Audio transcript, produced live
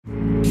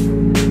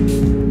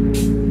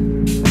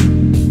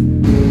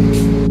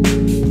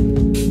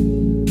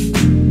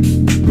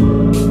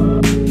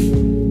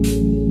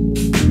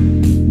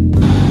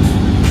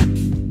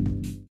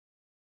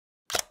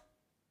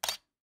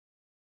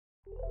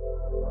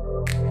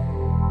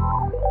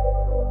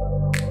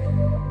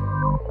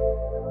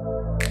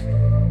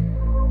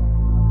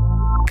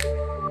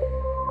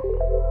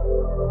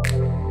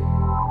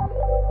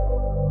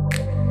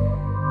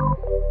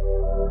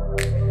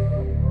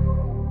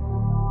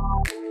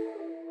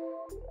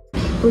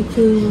We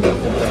came to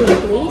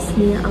a place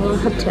near our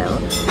hotel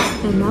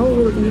and now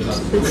we'll eat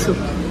the soup.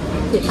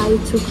 I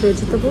took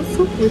vegetable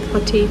soup with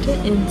potato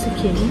and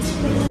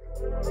zucchini.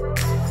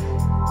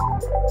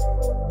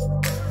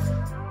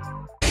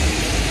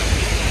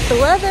 The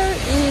weather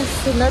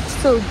is not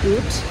so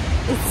good.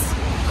 It's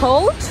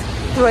cold,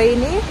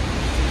 rainy.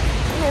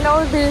 You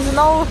know, there's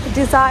no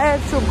desire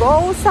to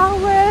go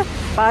somewhere,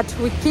 but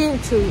we came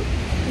to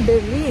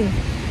Berlin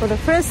for the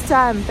first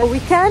time. We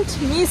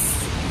can't miss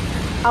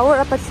our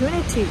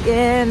opportunity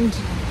and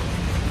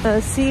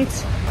see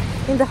it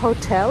in the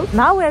hotel.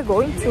 Now we are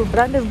going to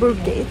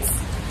Brandenburg Gates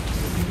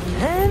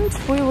and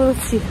we will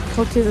see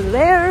what is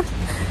there,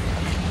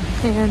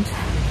 and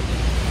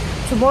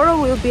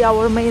tomorrow will be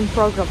our main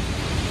program.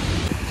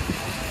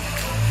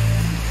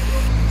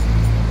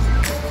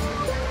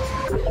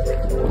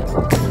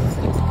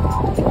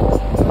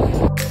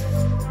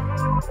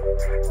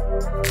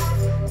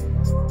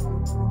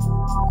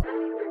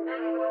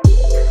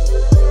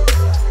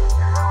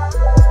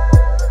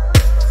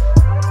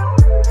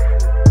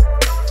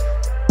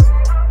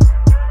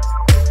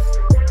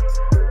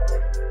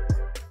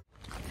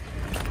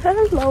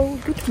 Hello,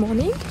 good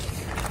morning.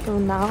 So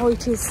now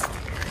it is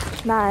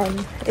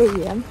 9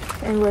 AM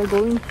and we're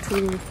going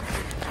to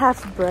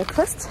have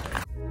breakfast.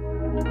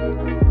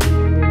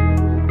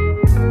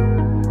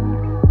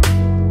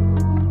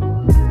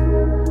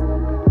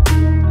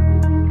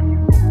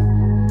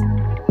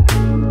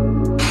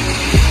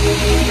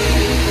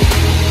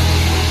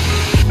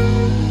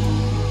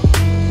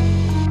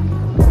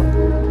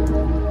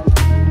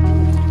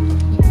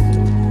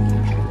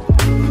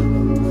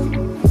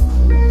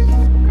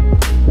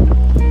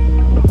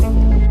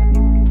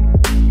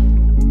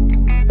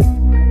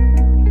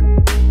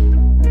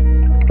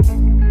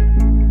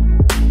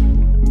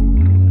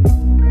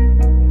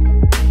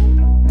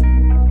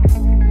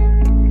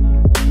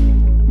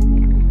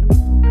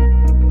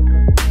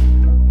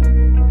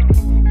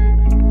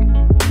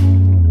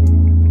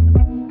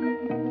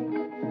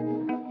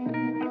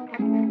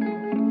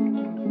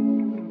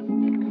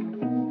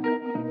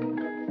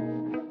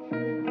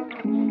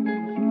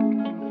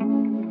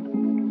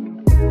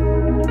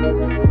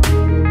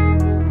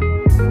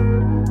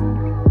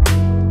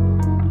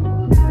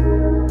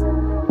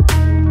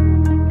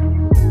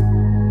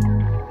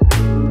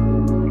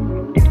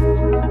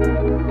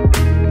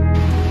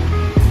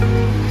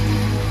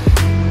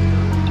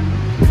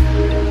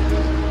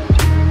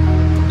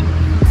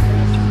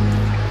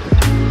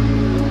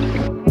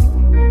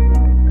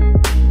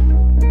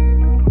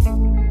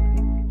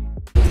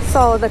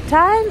 So the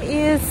time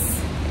is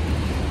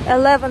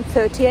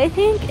 11:30 I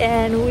think,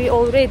 and we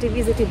already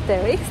visited the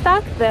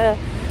Reichstag, the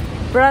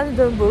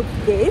Brandenburg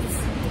Gates.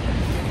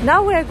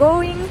 Now we are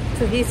going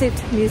to visit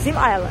Museum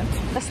Island.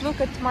 Let's look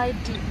at my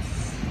jeans.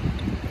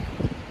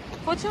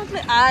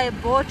 Fortunately I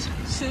bought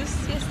shoes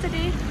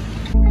yesterday.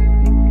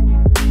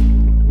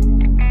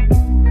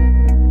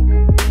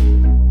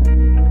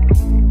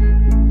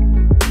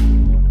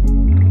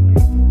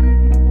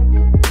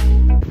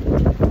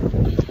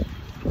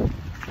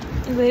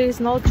 There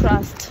is no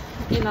trust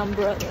in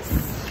umbrellas.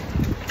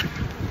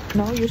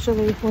 No,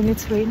 usually when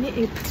it's rainy,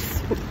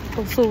 it's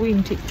also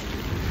windy.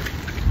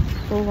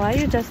 So why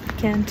you just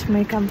can't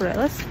make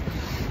umbrellas,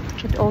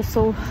 but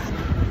also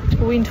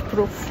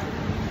windproof.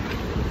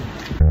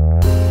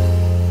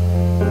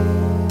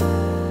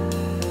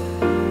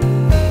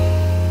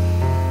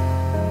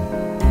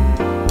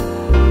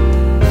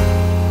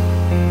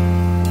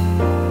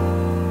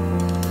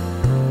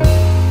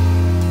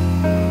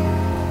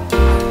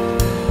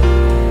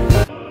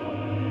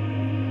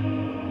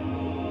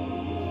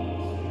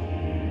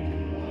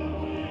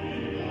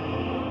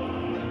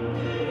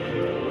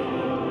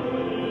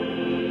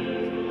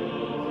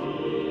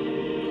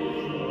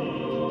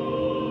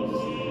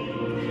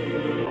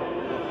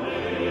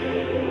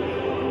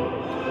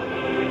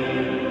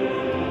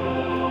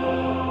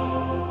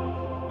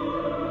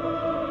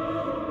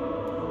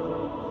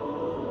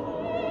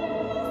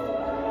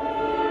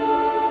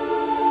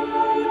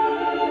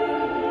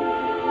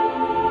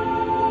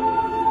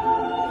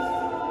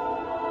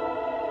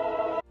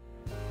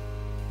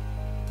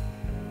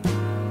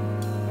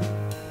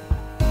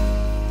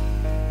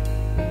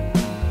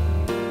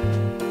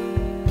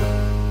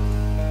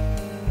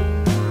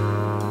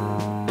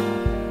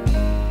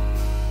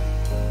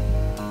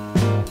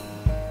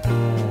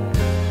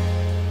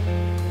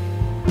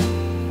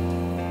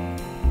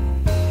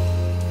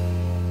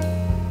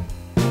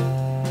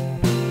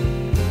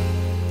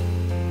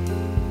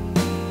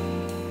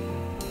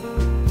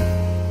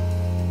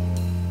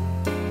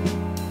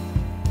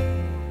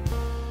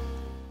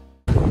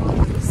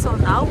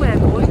 Now we are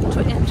going to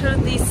enter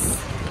this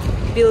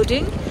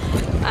building.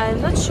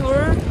 I'm not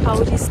sure how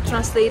it is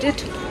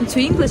translated into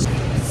English.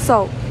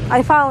 So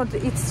I found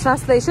its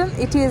translation.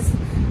 It is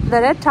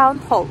the Red Town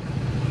Hall.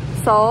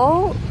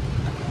 So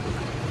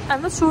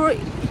I'm not sure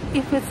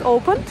if it's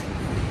opened,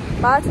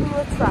 but we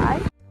will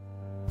try.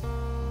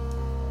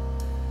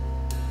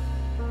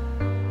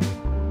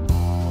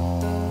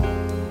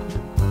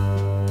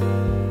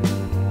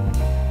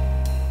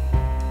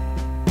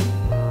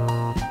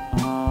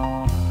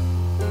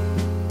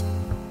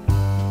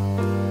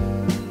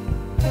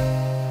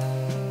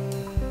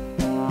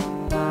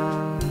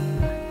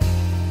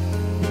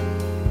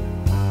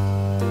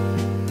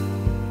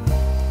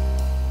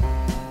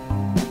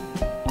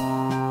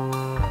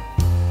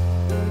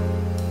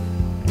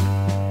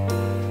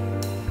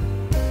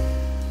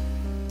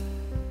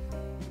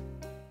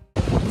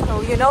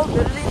 You know,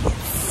 Berlin is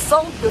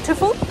so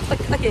beautiful.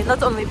 Like, okay,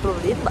 not only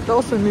Berlin, but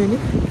also Munich.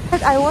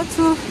 And I want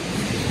to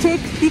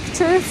take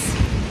pictures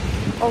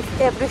of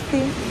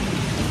everything,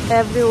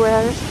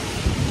 everywhere.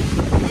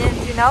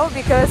 And you know,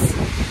 because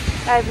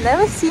I've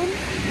never seen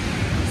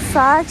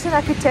such an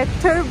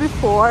architecture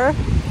before.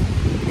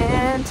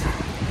 And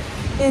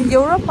in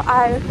Europe,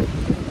 I've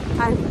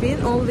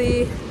been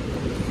only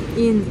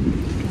in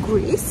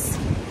Greece.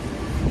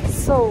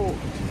 So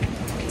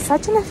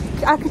such an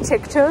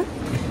architecture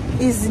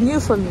is new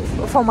for me,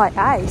 for my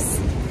eyes.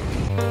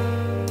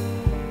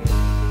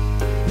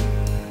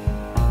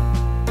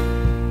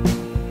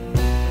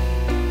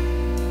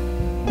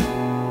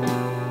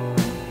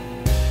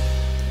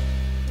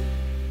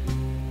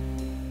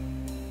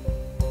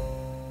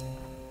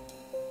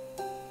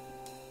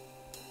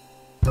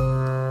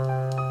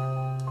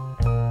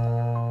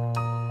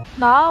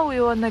 Now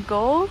we wanna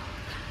go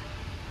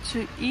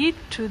to eat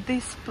to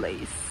this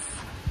place.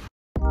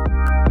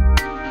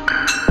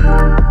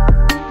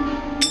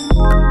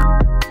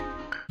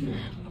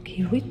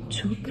 Okay, we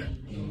took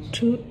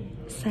to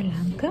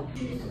Salanka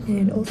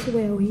and also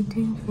we are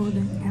waiting for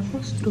the apple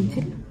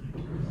strudel.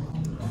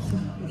 So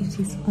it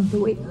is on the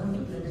way.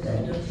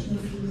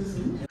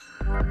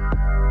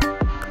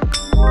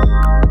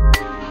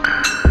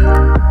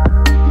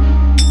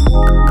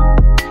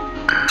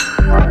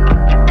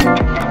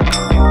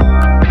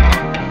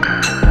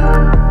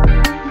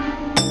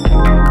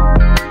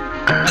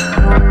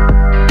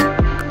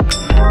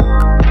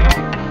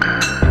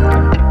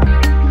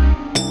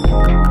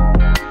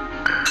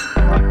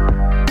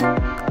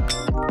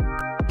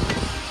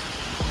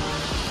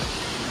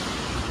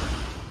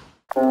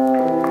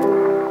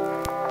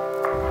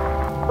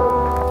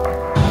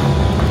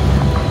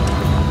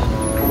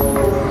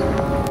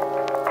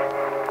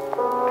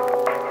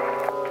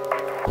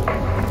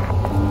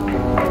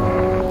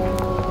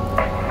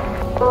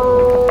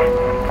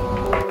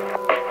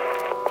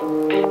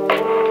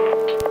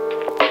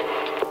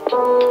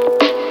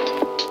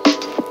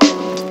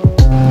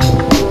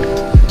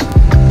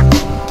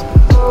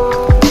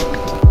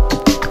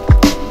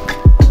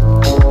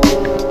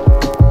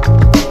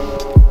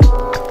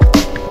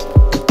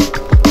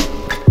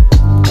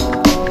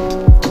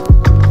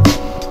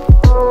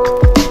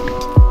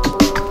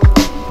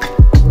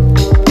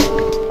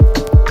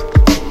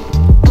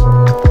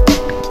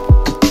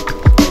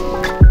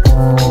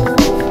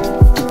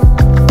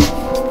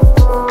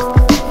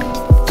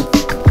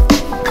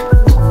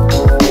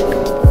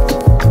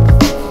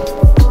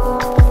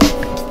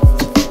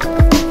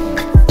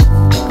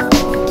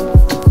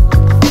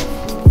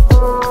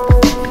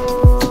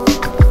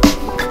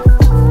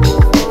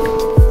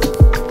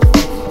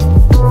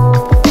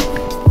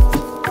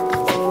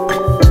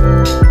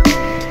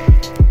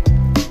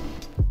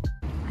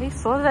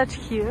 That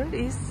here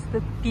is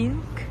the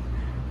pink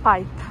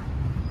pipe.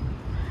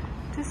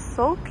 It is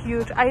so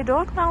cute. I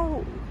don't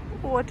know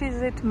what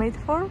is it made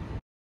for.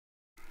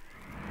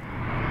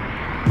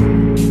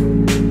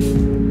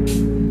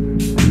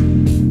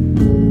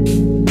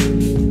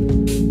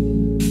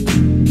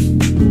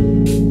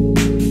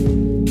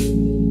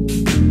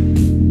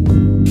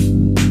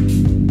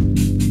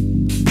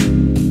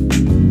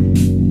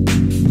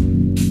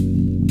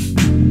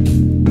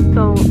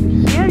 So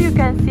here you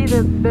can see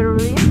the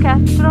Berlin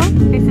Cathedral.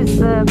 This is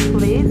the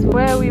place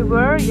where we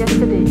were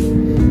yesterday,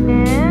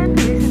 and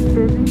this is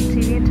the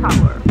TV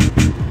tower.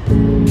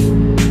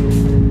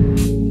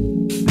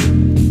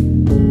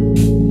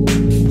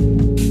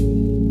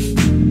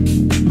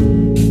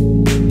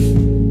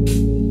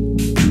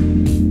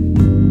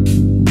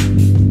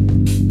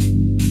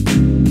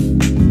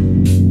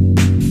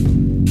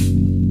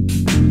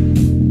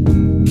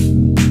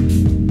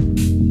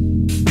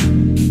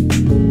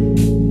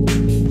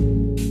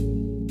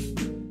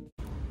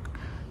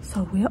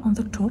 So we're on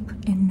the top,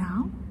 and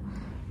now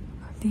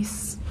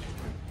this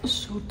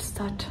should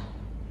start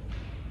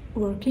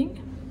working.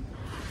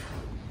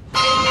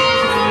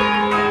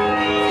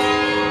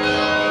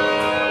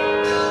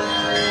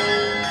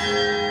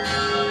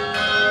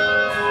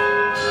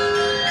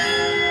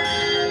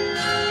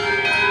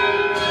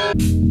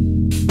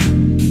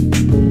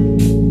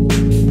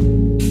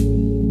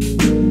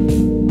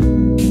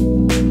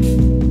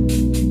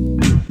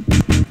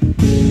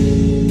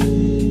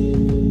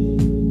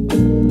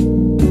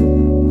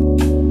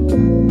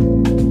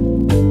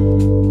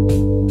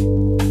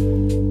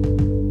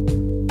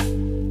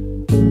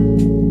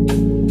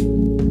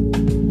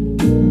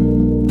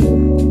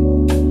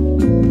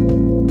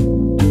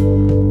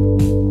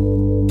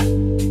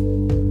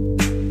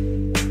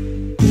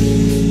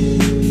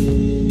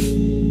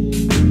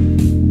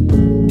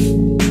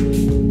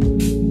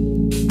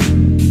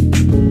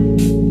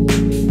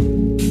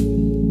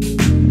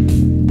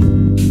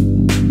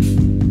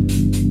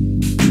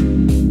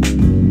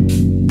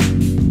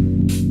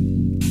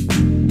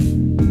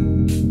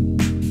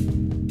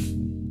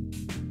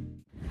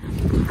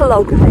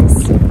 Hello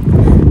guys,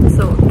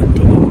 so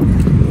today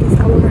is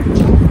our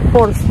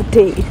 4th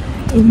day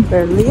in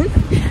Berlin.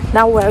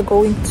 Now we are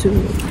going to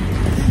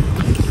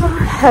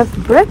have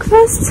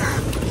breakfast,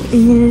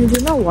 and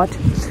you know what,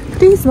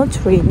 today is not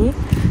rainy,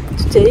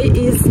 today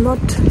is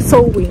not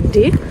so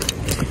windy,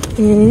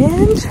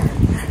 and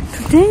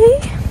today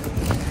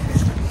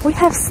we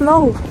have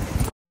snow.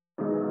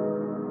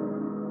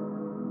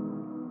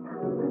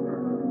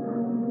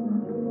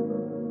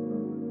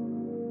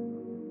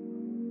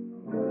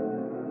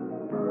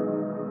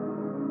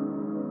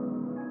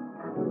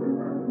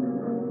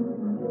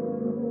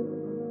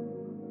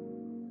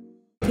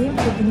 Came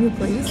to the new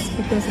place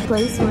because the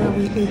place where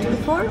we ate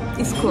before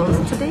is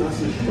closed today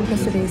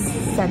because today is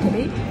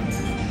Saturday,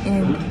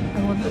 and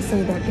I want to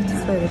say that it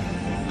is very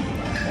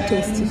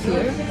tasty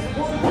here.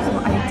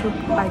 So I took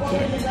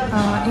baguette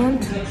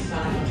and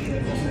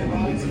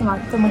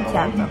latte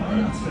macchiato.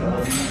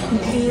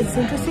 It's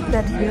interesting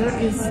that here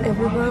is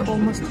everywhere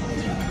almost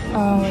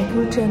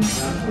gluten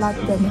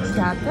latte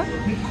macchiato,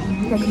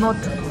 like not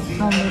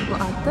milk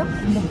latte.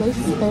 The place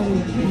is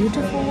very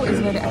beautiful, it's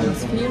very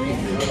atmospheric.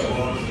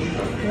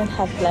 We don't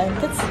have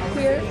blankets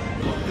here.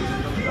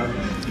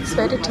 It's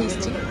very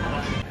tasty.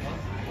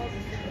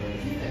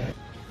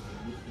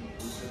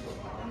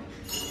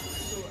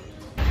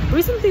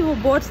 Recently we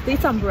bought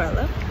this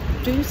umbrella.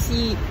 Do you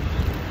see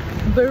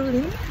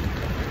Berlin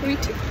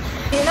written?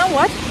 You know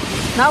what?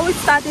 Now it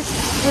started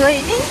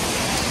raining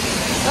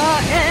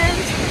and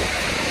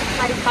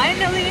I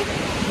finally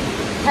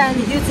can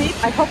use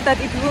it. I hope that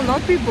it will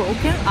not be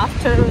broken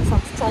after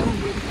some strong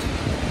wind.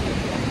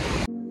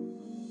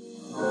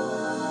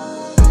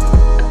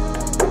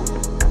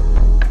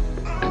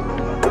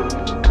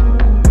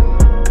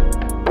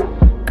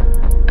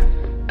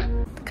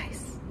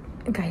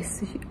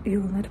 Guys, you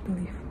will not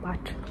believe, but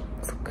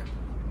look.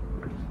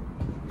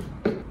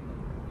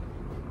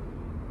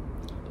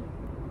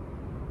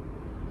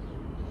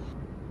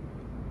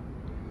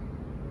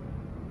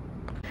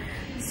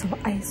 So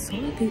I saw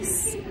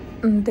this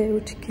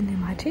Deutsche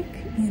Kinemathek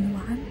in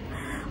one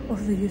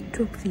of the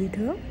YouTube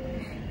video,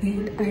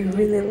 and I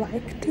really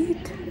liked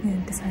it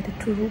and decided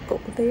to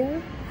go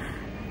there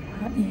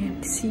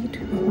and see it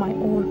with my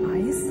own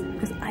eyes,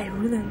 because I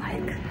really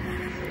like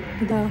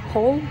the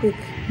hall with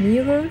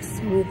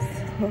mirrors, with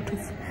a lot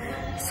of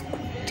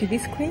TV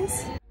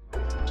screens.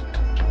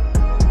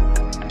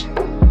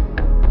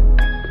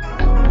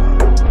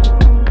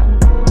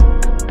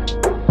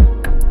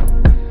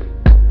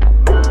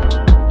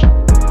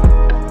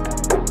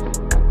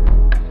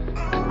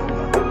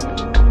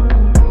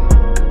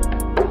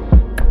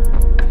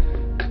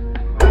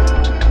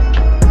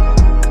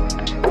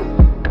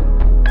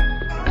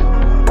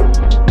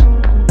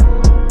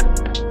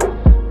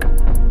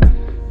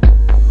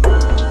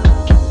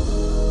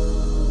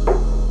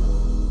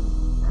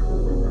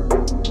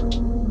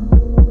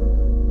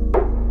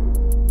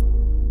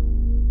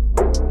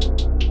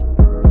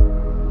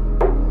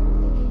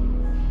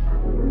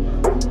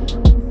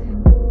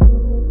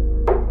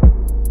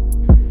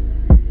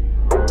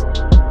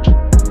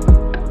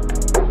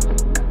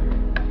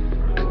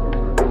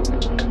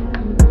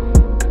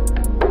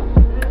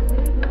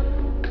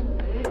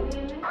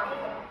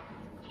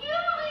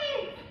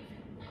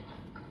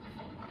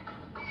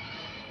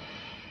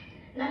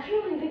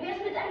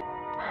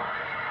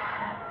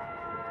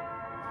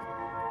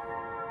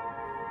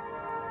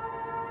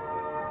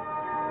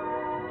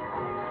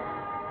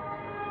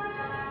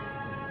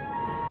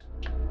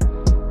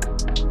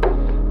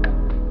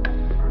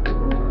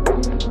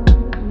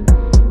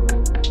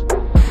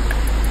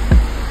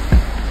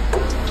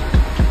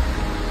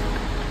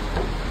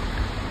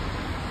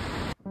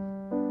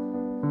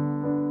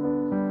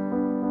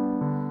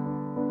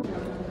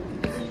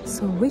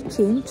 So we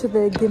came to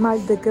the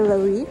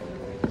Gemäldegalerie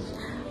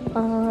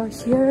Gallery.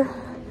 Here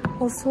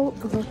also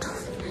a lot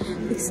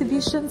of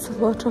exhibitions, a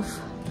lot of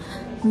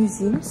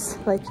museums,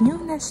 like New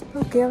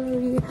National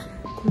Gallery,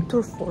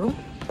 Kulturforum,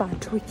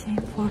 but we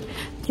came for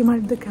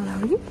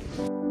Gemäldegalerie.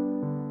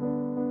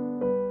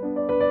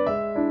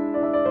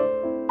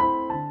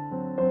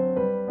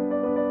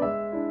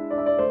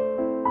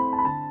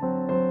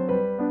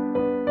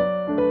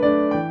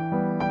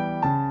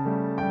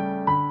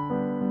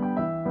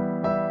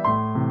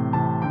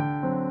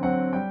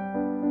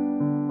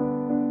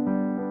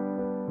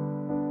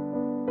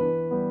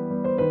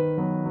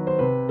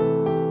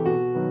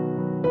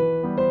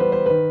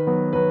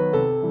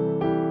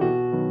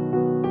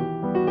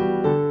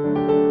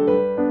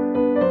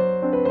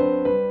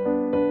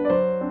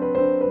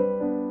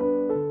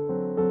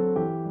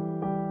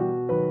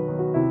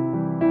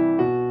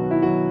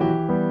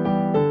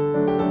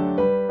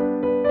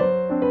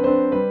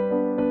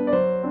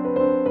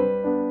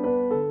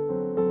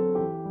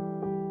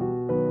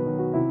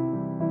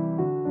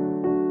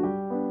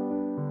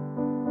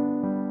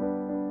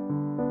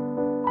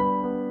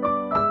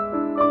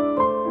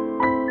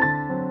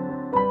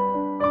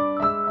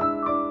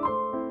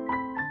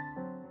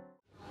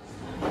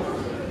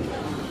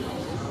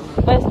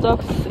 Best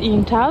dogs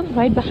in town,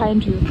 right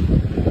behind you.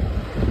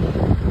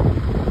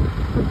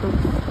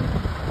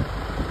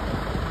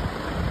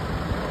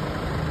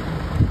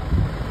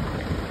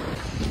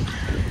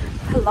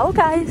 Hello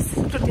guys,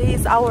 today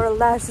is our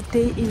last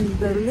day in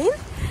Berlin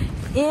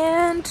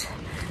and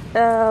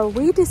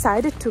we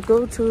decided to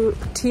go to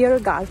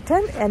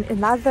Tiergarten and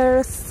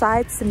another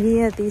sites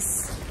near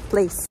this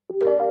place.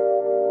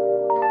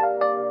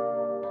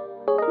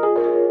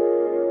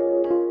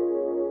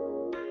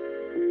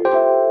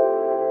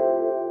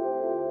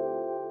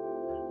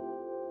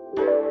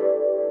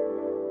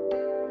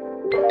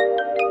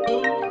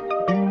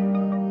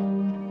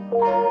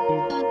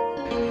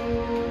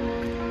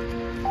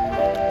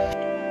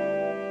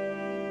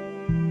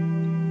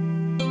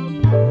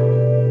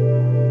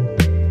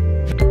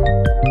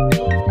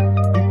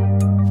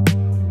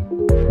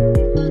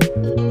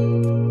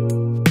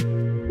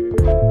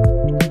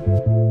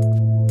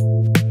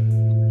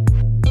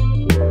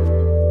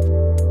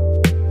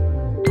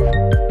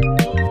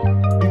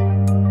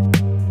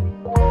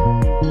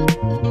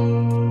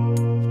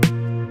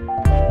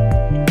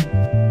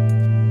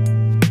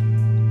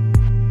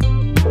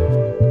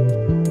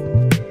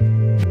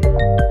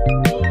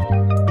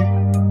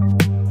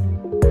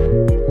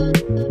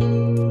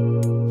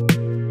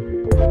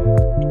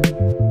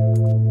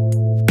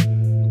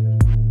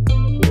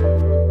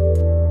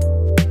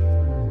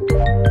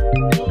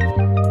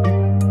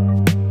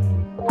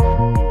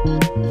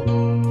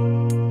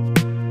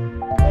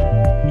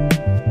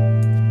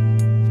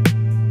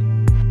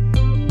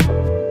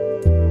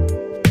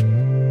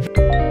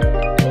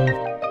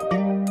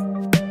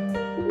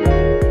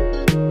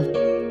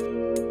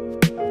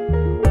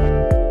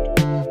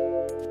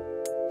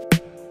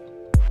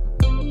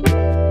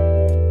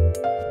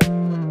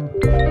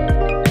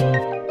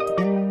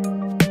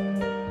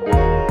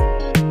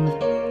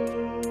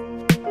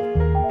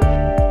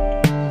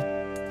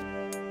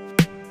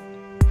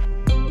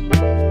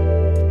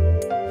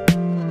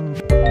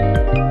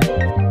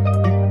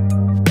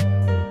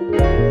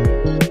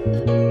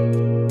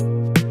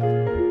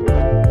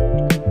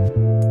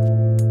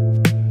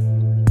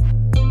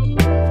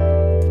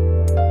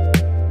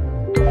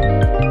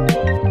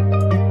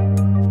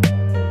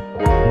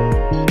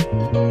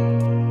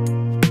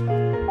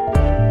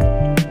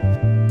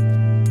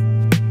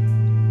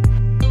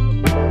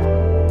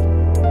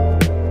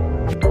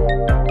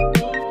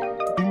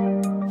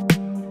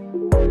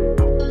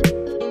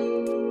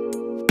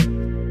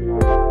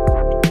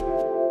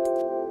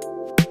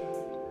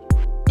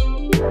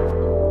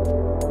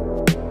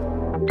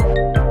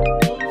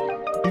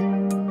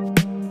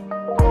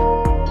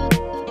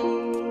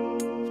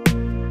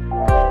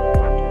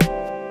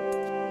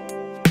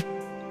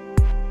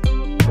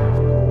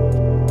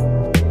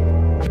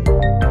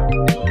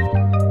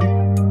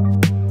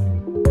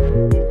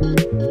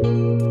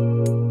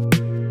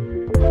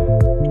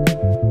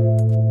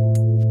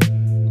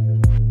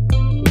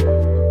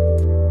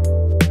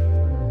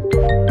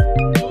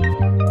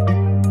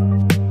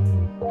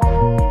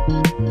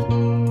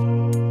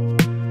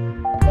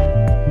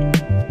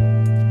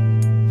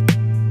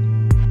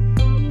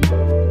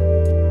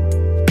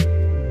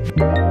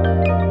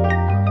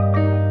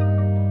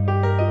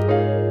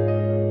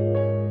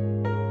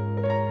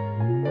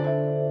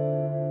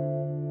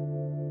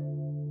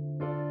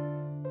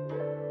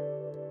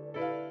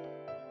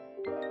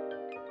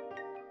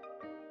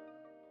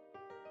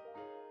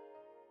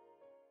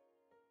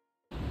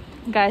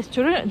 Guys,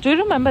 do you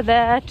remember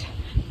that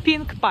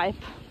pink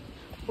pipe?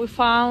 We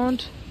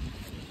found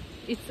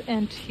its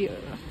end here.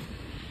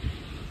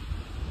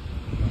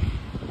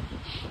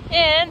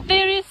 And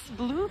there is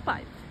blue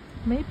pipe.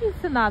 Maybe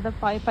it's another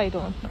pipe, I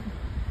don't know.